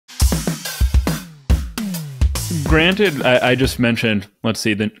granted, I just mentioned, let's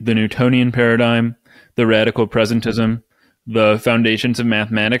see, the Newtonian paradigm, the radical presentism, the foundations of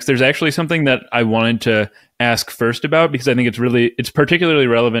mathematics. There's actually something that I wanted to ask first about, because I think it's particularly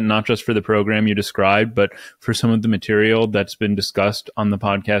relevant, not just for the program you described, but for some of the material that's been discussed on the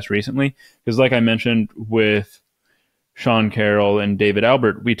podcast recently. Because like I mentioned with Sean Carroll and David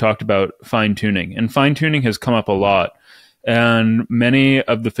Albert, we talked about fine-tuning, and fine-tuning has come up a lot. And many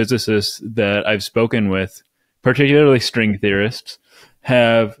of the physicists that I've spoken with, particularly string theorists,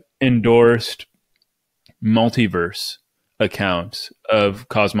 have endorsed multiverse accounts of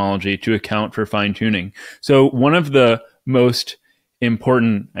cosmology to account for fine-tuning. So one of the most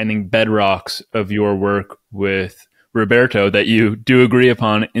important, I think, bedrocks of your work with Roberto that you do agree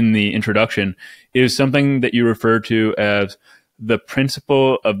upon in the introduction is something that you refer to as the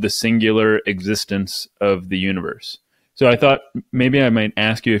principle of the singular existence of the universe. So I thought maybe I might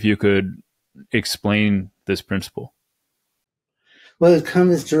ask you if you could explain this principle. Well, it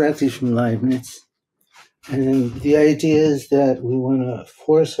comes directly from Leibniz. And the idea is that we want to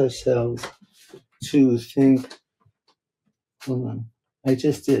force ourselves to think. Hold on, I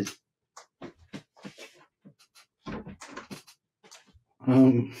just did.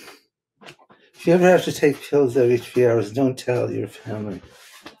 If you ever have to take pills every 3 hours, don't tell your family.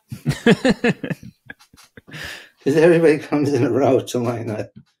 Because everybody comes in a row to line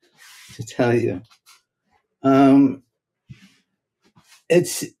up to tell you.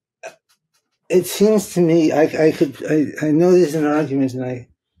 It seems to me, I know there's an argument, and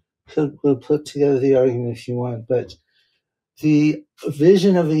we'll put together the argument if you want, but the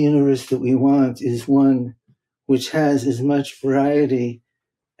vision of the universe that we want is one which has as much variety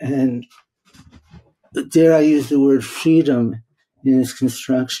and, dare I use the word, freedom in its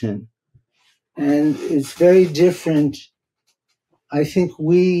construction. And it's very different. I think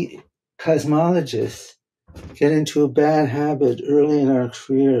we cosmologists get into a bad habit early in our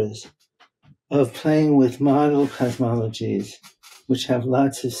careers of playing with model cosmologies, which have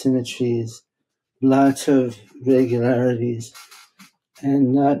lots of symmetries, lots of regularities,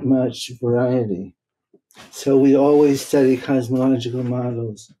 and not much variety. So we always study cosmological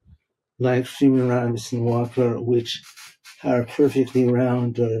models like Freeman Robinson Walker, which are perfectly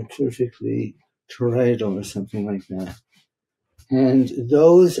round or perfectly toroidal or something like that. And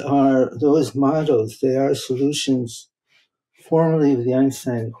those models, they are solutions formally of the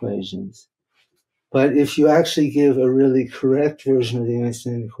Einstein equations. But if you actually give a really correct version of the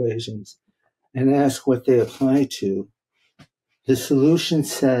Einstein equations and ask what they apply to, the solution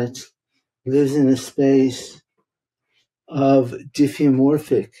set lives in a space of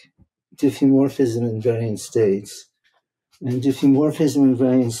diffeomorphism in variant states. And diffeomorphism in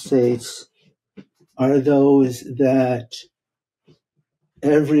variant states are those that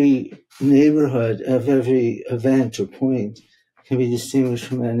every neighborhood of every event or point can be distinguished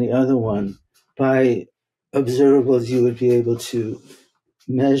from any other one by observables you would be able to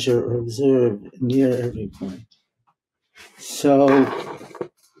measure or observe near every point. So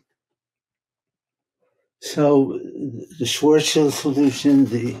the Schwarzschild solution,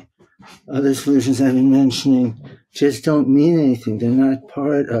 the other solutions I've been mentioning, just don't mean anything. They're not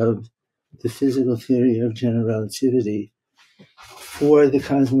part of the physical theory of general relativity for the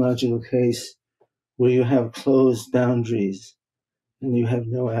cosmological case where you have closed boundaries and you have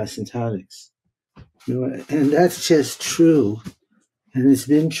no asymptotics. And that's just true. And it's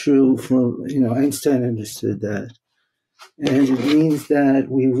been true for, Einstein understood that. And it means that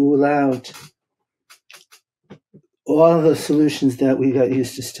we rule out all the solutions that we got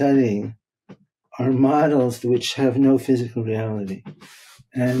used to studying are models which have no physical reality,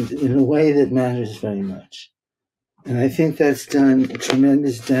 and in a way that matters very much. And I think that's done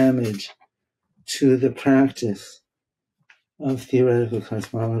tremendous damage to the practice of theoretical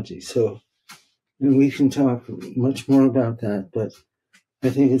cosmology. So, and we can talk much more about that, but I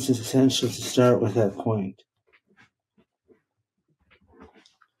think it's essential to start with that point.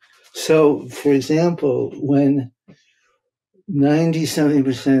 So, for example, when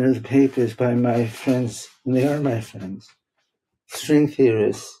 90-something% of the papers by my friends, and they are my friends, string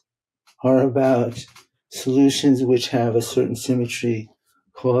theorists, are about solutions which have a certain symmetry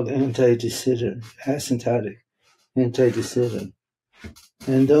called asymptotic anti-de Sitter.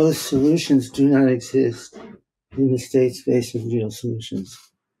 And those solutions do not exist in the state space of real solutions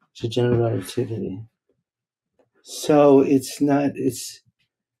to general relativity. So it's a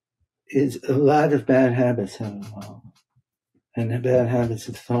lot of bad habits have evolved, and the bad habits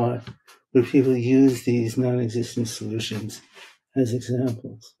of thought where people use these non-existent solutions as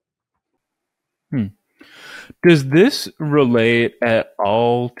examples. Does this relate at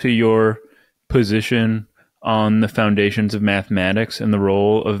all to your position on the foundations of mathematics and the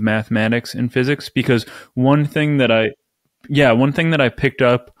role of mathematics in physics, because one thing that I picked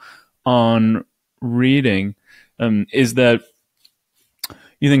up on reading is that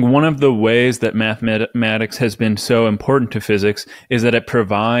you think one of the ways that mathematics has been so important to physics is that it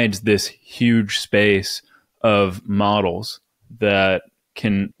provides this huge space of models that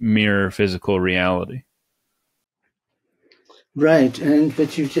can mirror physical reality. Right,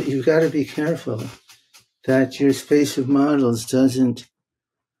 but you've got to be careful that your space of models doesn't.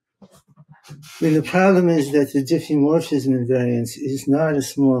 I mean, the problem is that the diffeomorphism invariance is not a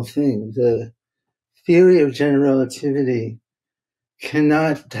small thing. The theory of general relativity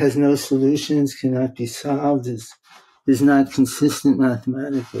has no solutions, cannot be solved, is not consistent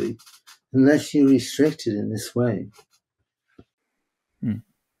mathematically unless you restrict it in this way.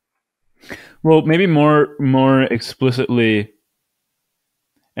 Well, maybe more explicitly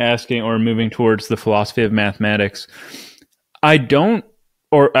asking or moving towards the philosophy of mathematics, I don't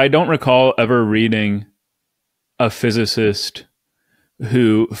recall ever reading a physicist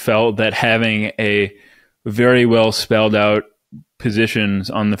who felt that having a very well spelled out positions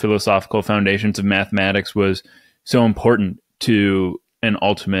on the philosophical foundations of mathematics was so important to an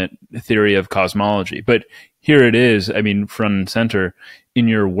ultimate theory of cosmology. But here it is, I mean, front and center in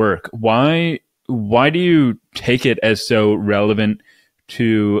your work. Why do you take it as so relevant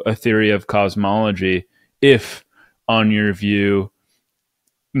to a theory of cosmology if, on your view,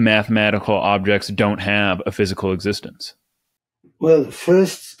 mathematical objects don't have a physical existence? Well,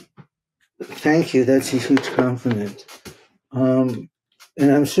 first, thank you. That's a huge compliment. And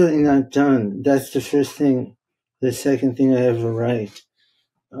I'm certainly not done. That's the first thing. The second thing I ever write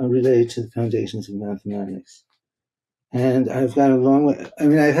related to the foundations of mathematics. And I've got a long way. I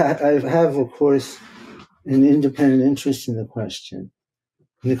mean, I have, of course, an independent interest in the question.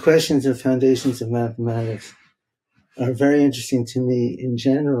 And the questions of foundations of mathematics are very interesting to me in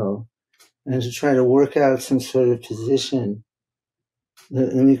general. And to try to work out some sort of position,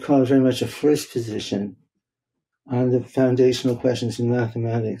 let me call it very much a first position on the foundational questions in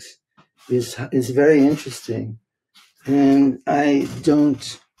mathematics is very interesting. And they're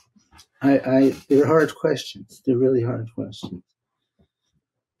hard questions. They're really hard questions.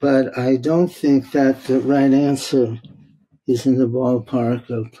 But I don't think that the right answer is in the ballpark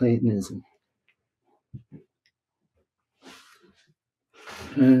of Platonism.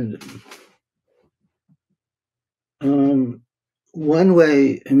 And one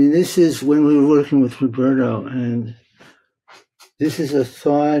way, I mean, this is when we were working with Roberto, and this is a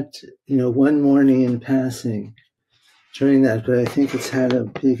thought, one morning in passing during that, but I think it's had a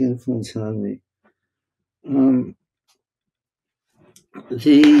big influence on me.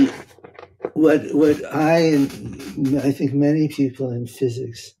 What I think many people in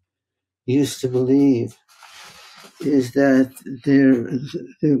physics used to believe is that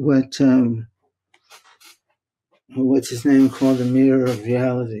what's his name called the mirror of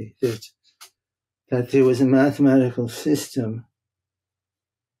reality, that there was a mathematical system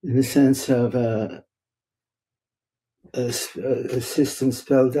in the sense of a system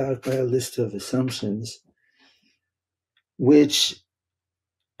spelled out by a list of assumptions, which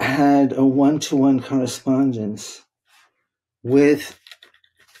had a one-to-one correspondence with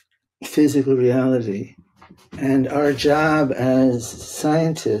physical reality. And our job as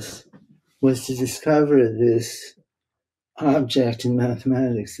scientists was to discover this object in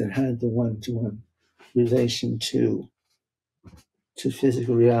mathematics that had the one-to-one relation to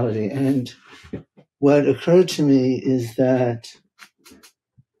physical reality. And what occurred to me is that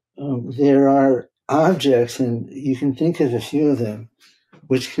there are objects, and you can think of a few of them,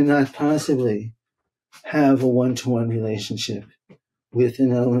 which cannot possibly have a one-to-one relationship with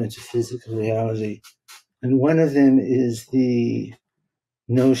an element of physical reality. And one of them is the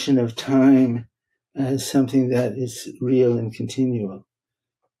notion of time as something that is real and continual.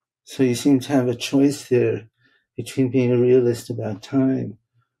 So you seem to have a choice there between being a realist about time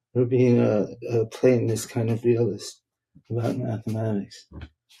or being a Platonist kind of realist about mathematics.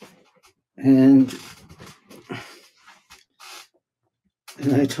 And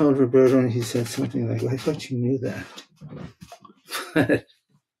I told Roberto, and he said something like, I thought you knew that.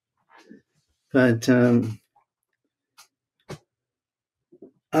 But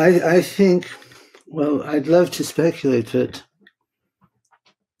I think, well, I'd love to speculate,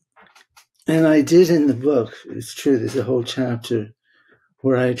 and I did in the book. It's true, there's a whole chapter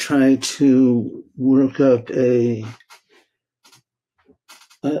where I try to work up a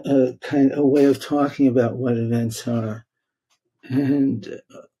way of talking about what events are. And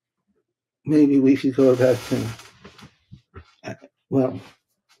maybe we could go about them. Well,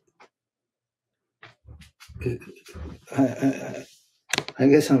 I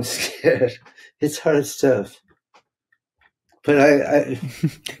guess I'm scared. It's hard stuff. But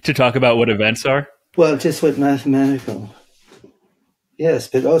to talk about what events are? Well, just what mathematical. Yes,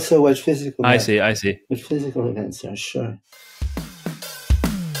 but also what physical. I see. What physical events are, sure.